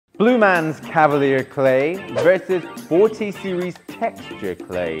BluMaan's Cavalier Clay versus Forte Series Texture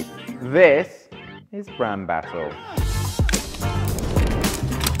Clay. This is brand battle.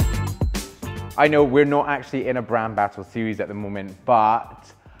 I know we're not actually in a brand battle series at the moment,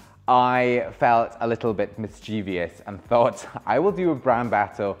 but I felt a little bit mischievous and thought I will do a brand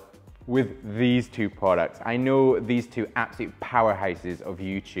battle with these two products. I know these two absolute powerhouses of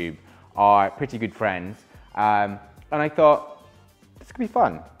YouTube are pretty good friends, and I thought this could be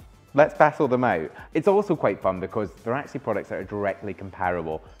fun. Let's battle them out. It's also quite fun because they're actually products that are directly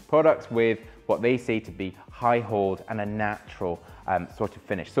comparable. Products with what they say to be high hold and a natural sort of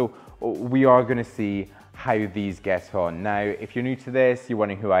finish. So we are going to see how these get on. Now, if you're new to this, you're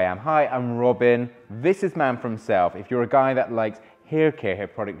wondering who I am. Hi, I'm Robin. This is Man for Himself. If you're a guy that likes hair care, hair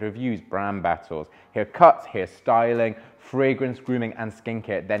product reviews, brand battles, hair cuts, hair styling, fragrance, grooming, and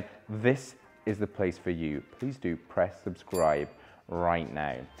skincare, then this is the place for you. Please do press subscribe right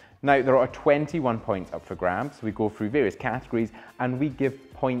now. Now, there are 21 points up for grabs. We go through various categories and we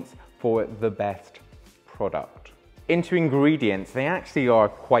give points for the best product. Into ingredients, they actually are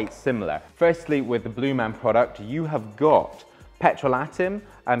quite similar. Firstly, with the BluMaan product, you have got petrolatum,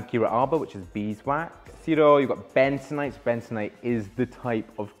 Kira alba, which is beeswax. Cedar, you've got bentonite. Bentonite is the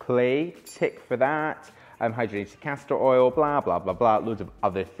type of clay. Tick for that. Hydrogenated castor oil, blah, blah, blah, blah, loads of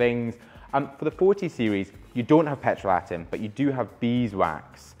other things. For the 40 series, you don't have petrolatum, but you do have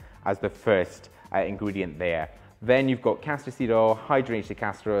beeswax as the first ingredient there. Then you've got castor seed oil, hydrogenated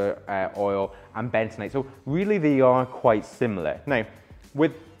castor oil, and bentonite. So really they are quite similar. Now,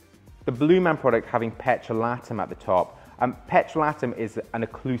 with the BluMaan product having petrolatum at the top, petrolatum is an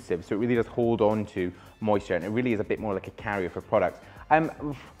occlusive, so it really does hold on to moisture, and it really is a bit more like a carrier for products.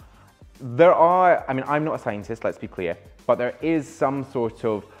 There are, I mean, I'm not a scientist, let's be clear, but there is some sort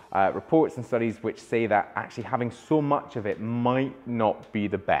of reports and studies which say that actually having so much of it might not be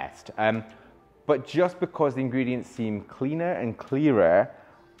the best. But just because the ingredients seem cleaner and clearer,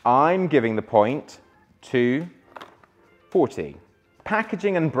 I'm giving the point to 40.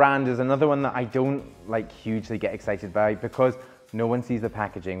 Packaging and brand is another one that I don't like hugely get excited by because no one sees the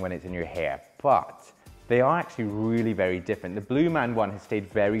packaging when it's in your hair. But they are actually really very different. The BluMaan one has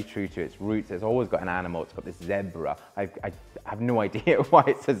stayed very true to its roots. It's always got an animal. It's got this zebra. I have no idea why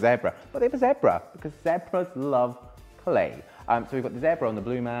it's a zebra, but they have a zebra because zebras love clay. So we've got the zebra on the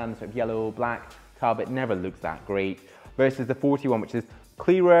BluMaan, sort of yellow, black tub. It never looks that great. Versus the 41, which is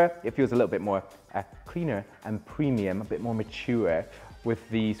clearer. It feels a little bit more cleaner and premium, a bit more mature with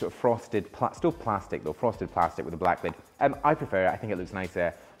the sort of frosted, still plastic though, frosted plastic with a black lid. I prefer it. I think it looks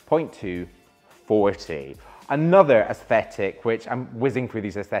nicer. Point to 40. Another aesthetic, which I'm whizzing through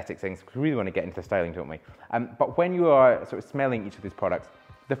these aesthetic things because we really want to get into the styling, don't we? But when you are sort of smelling each of these products,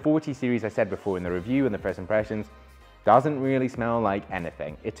 the 40 series, I said before in the review and the first impressions, doesn't really smell like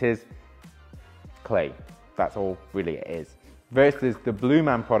anything. It is clay. That's all really it is. Versus the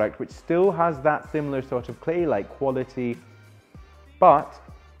BluMaan product, which still has that similar sort of clay-like quality, but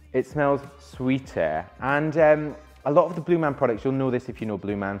it smells sweeter. And a lot of the BluMaan products, you'll know this if you know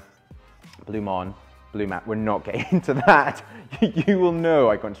BluMaan, BluMaan, we're not getting into that. You will know,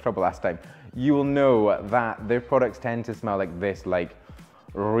 I got into trouble last time, you will know that their products tend to smell like this, like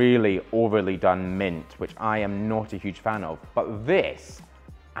really overly done mint, which I am not a huge fan of. But this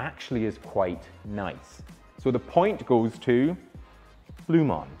actually is quite nice. So the point goes to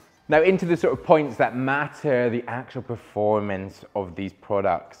BluMaan. Now into the sort of points that matter, the actual performance of these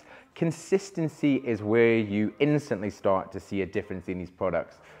products. Consistency is where you instantly start to see a difference in these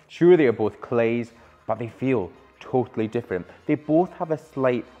products. Sure, they are both clays, but they feel totally different. They both have a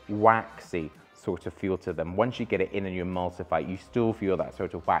slight waxy sort of feel to them. Once you get it in and you emulsify, you still feel that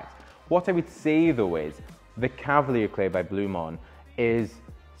sort of wax. What I would say though is, the Cavalier Clay by BluMaan is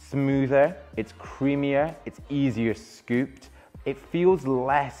smoother, it's creamier, it's easier scooped, it feels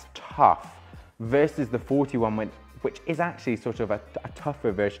less tough versus the 41, which is actually sort of a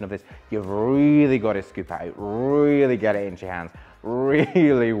tougher version of this. You've really got to scoop it out, really get it into your hands,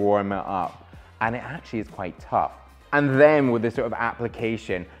 really warm it up, and it actually is quite tough. And then with this sort of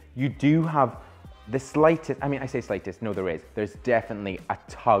application, you do have the slightest, I mean, I say slightest, no there is, there's definitely a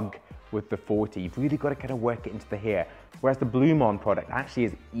tug with the 40. You've really got to kind of work it into the hair, whereas the BluMaan product actually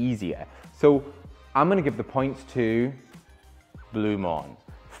is easier. So I'm going to give the points to BluMaan.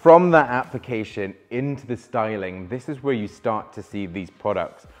 From that application into the styling, this is where you start to see these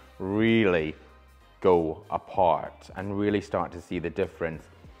products really go apart and really start to see the difference.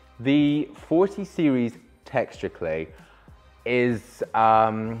 The 40 series Texture Clay is,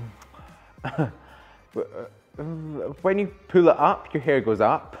 when you pull it up, your hair goes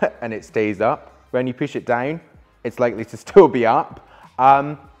up and it stays up. When you push it down, it's likely to still be up.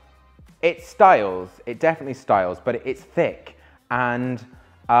 It styles, it definitely styles, but it's thick and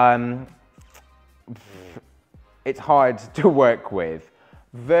it's hard to work with.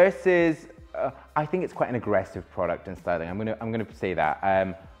 Versus, I think it's quite an aggressive product in styling. I'm gonna say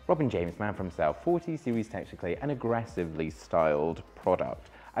that. Robin James, man for himself, Forte Series Texture Clay, an aggressively styled product.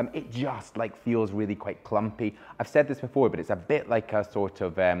 It just like feels really quite clumpy. I've said this before, but it's a bit like a sort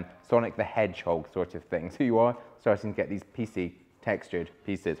of Sonic the Hedgehog sort of thing. So you are starting to get these piecey textured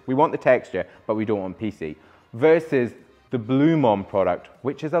pieces. We want the texture, but we don't want piecey. Versus the BluMaan product,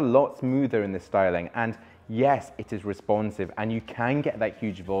 which is a lot smoother in the styling. And yes, it is responsive, and you can get that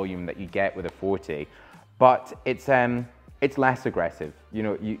huge volume that you get with a Forte, but it's less aggressive. You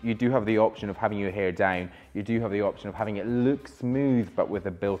know, you do have the option of having your hair down. You do have the option of having it look smooth, but with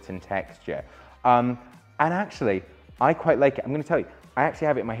a built-in texture. And actually, I quite like it. I'm gonna tell you, I actually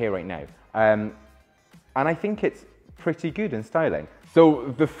have it in my hair right now. And I think it's pretty good in styling.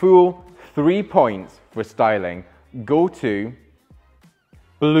 So the full 3 points for styling go to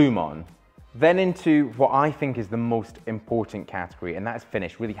BluMaan. Then into what I think is the most important category, and that's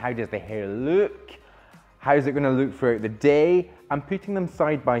finish. Really, how does the hair look? How is it going to look throughout the day? I'm putting them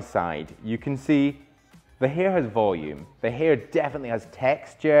side by side. You can see the hair has volume. The hair definitely has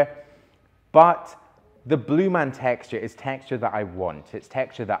texture, but the BluMaan texture is texture that I want. It's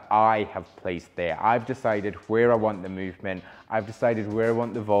texture that I have placed there. I've decided where I want the movement. I've decided where I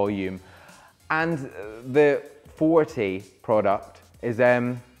want the volume. And the Forte product is,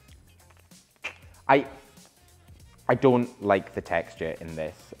 I don't like the texture in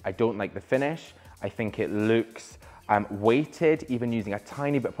this. I don't like the finish. I think it looks weighted, even using a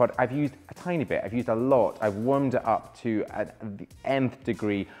tiny bit of product. I've used a tiny bit, I've used a lot. I've warmed it up to the nth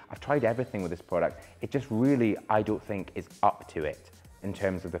degree. I've tried everything with this product. It just really, I don't think, is up to it in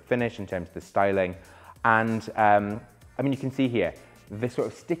terms of the finish, in terms of the styling. And I mean, you can see here, the sort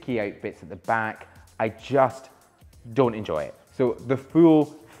of sticky out bits at the back, I just don't enjoy it. So the full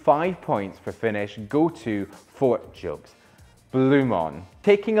 5 points for finish go to Forte Jokes. BluMaan.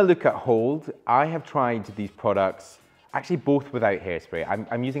 Taking a look at hold, I have tried these products, actually both without hairspray.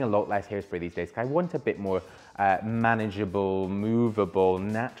 I'm using a lot less hairspray these days because I want a bit more manageable, movable,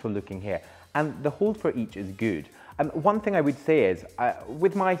 natural looking hair. And the hold for each is good. One thing I would say is,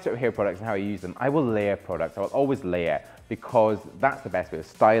 with my sort of hair products and how I use them, I will layer products. I will always layer because that's the best way of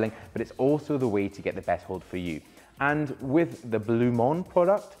styling, but it's also the way to get the best hold for you. And with the BluMaan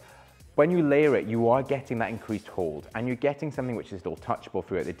product, when you layer it, you are getting that increased hold and you're getting something which is still touchable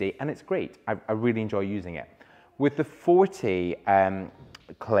throughout the day, and it's great. I really enjoy using it. With the Forte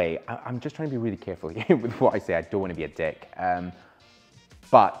Clay, I'm just trying to be really careful here with what I say. I don't want to be a dick,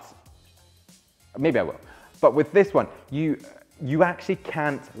 but maybe I will. But with this one, you actually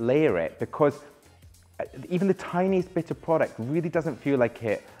can't layer it because even the tiniest bit of product really doesn't feel like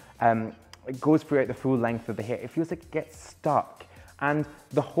it goes throughout the full length of the hair. It feels like it gets stuck. And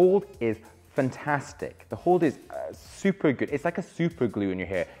the hold is fantastic. The hold is super good. It's like a super glue in your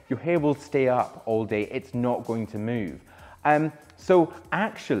hair. Your hair will stay up all day. It's not going to move. So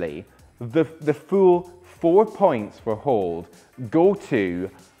actually, the full 4 points for hold go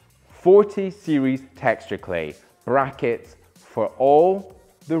to Forte Series Texture Clay, brackets, for all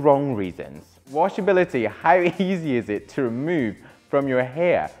the wrong reasons. Washability, how easy is it to remove from your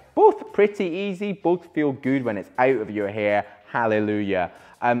hair? Both pretty easy, both feel good when it's out of your hair. Hallelujah.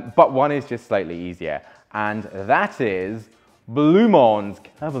 But one is just slightly easier, and that is BluMaan's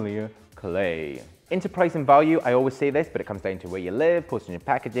Cavalier Clay. Into price and value, I always say this, but it comes down to where you live, postage and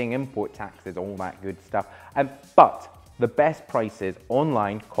packaging, import taxes, all that good stuff. But the best prices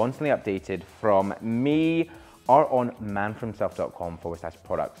online, constantly updated from me, are on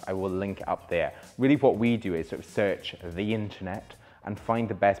manforhimself.com/products. I will link it up there. Really what we do is sort of search the internet and find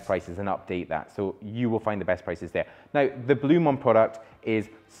the best prices and update that. So you will find the best prices there. Now, the BluMaan product is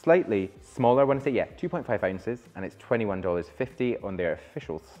slightly smaller. When I say, 2.5 ounces, and it's $21.50 on their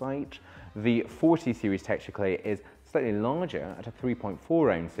official site. The Forte Series Texture Clay is slightly larger at a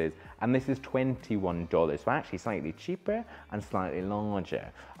 3.4 ounces, and this is $21. So actually slightly cheaper and slightly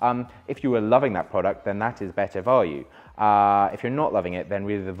larger. If you were loving that product, then that is better value. If you're not loving it, then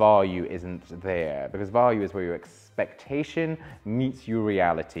really the value isn't there, because value is where your expectation meets your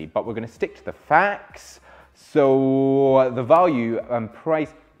reality. But we're going to stick to the facts. So the value and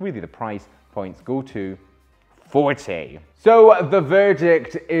price, really the price points go to Forte. So the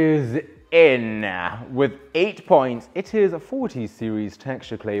verdict is in. With 8 points, it is a Forte Series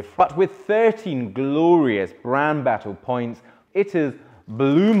Texture Clay, but with 13 glorious brand battle points, it is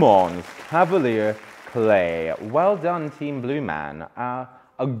BluMaan's Cavalier Clay. Well done, Team BluMaan.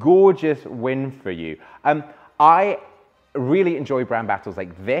 A gorgeous win for you. I really enjoy brand battles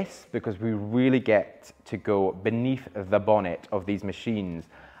like this because we really get to go beneath the bonnet of these machines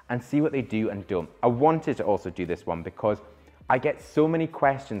and see what they do and don't. I wanted to also do this one because I get so many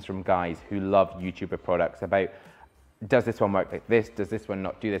questions from guys who love YouTuber products about, does this one work like this? Does this one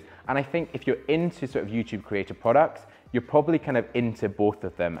not do this? And I think if you're into sort of YouTube creator products, you're probably kind of into both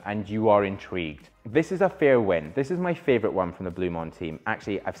of them and you are intrigued. This is a fair win. This is my favorite one from the BluMaan team.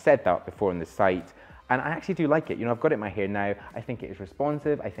 Actually, I've said that before on the site, and I actually do like it. You know, I've got it in my hair now. I think it is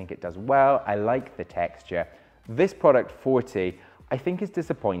responsive. I think it does well. I like the texture. This product, Forte, I think is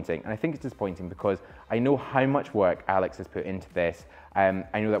disappointing. And I think it's disappointing because I know how much work Alex has put into this. I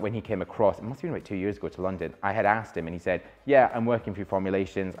know that when he came across, it must have been about 2 years ago to London, I had asked him and he said, yeah, I'm working through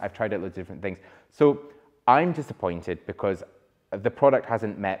formulations. I've tried out loads of different things. So I'm disappointed because the product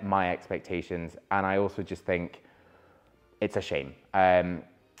hasn't met my expectations. And I also just think it's a shame.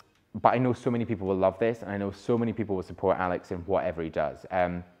 But I know so many people will love this, and I know so many people will support Alex in whatever he does.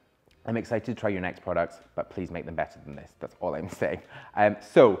 I'm excited to try your next products, but please make them better than this. That's all I'm saying.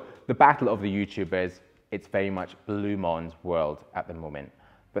 So the battle of the YouTubers, it's very much BluMaan's world at the moment.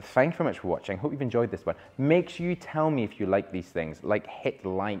 But thank you very much for watching. Hope you've enjoyed this one. Make sure you tell me if you like these things. Like, hit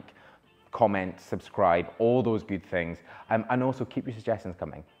like, comment, subscribe, all those good things. And also keep your suggestions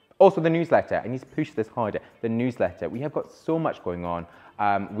coming. Also, the newsletter. I need to push this harder. The newsletter. We have got so much going on.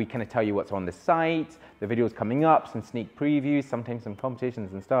 We kind of tell you what's on the site, the videos coming up, some sneak previews, sometimes some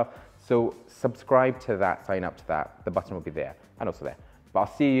competitions and stuff. So subscribe to that, sign up to that. The button will be there and also there. But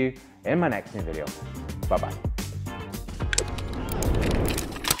I'll see you in my next new video. Bye-bye.